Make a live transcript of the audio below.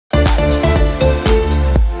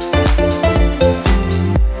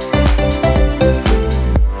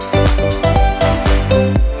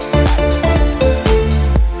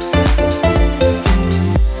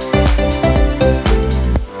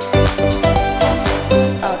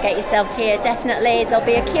yourselves here, definitely. There'll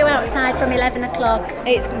be a queue outside from 11 o'clock.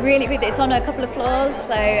 It's really good. It's on a couple of floors,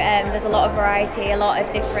 so there's a lot of variety, a lot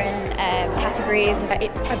of different categories.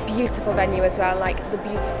 It's a beautiful venue as well, like the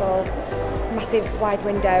beautiful massive wide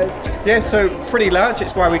windows. Yeah, so pretty large.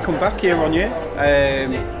 It's why we come back year on year.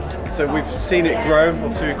 So we've seen it grow.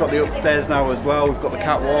 Obviously we've got the upstairs now as well. We've got the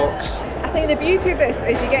catwalks. I think the beauty of this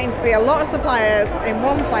is you're getting to see a lot of suppliers in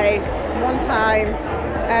one place, one time.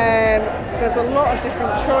 There's a lot of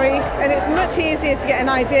different choice, and it's much easier to get an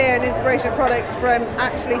idea and inspiration of products from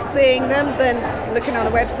actually seeing them than looking on a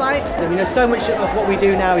website. You know, so much of what we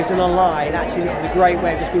do now is done online. Actually, this is a great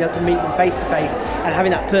way of just being able to meet them face to face and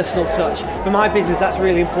having that personal touch. For my business, that's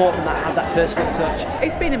really important, that I have that personal touch.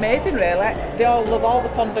 It's been amazing, really. They all love all the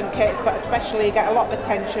fondant cakes, but especially you get a lot of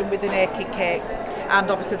attention with the naked cakes. And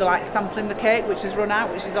obviously they like sampling the cake, which has run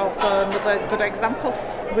out, which is also another good example.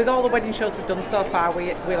 With all the wedding shows we've done so far,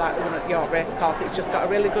 we like the one at York Racecourse. It's just got a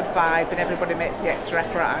really good vibe and everybody makes the extra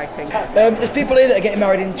effort, I think. There's people here that are getting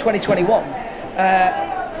married in 2021.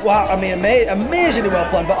 Well, I mean, amazingly well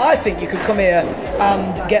planned, but I think you could come here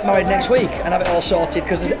and get married next week and have it all sorted,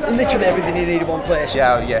 because there's literally everything you need in one place.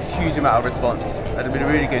 Yeah, huge amount of response. It's been a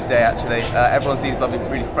really good day, actually. Everyone seems lovely,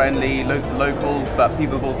 really friendly, loads of locals, but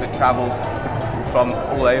people have also travelled from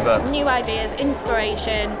all over. New ideas,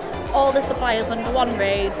 inspiration, all the suppliers under one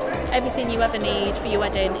roof, everything you ever need for your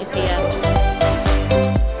wedding is here.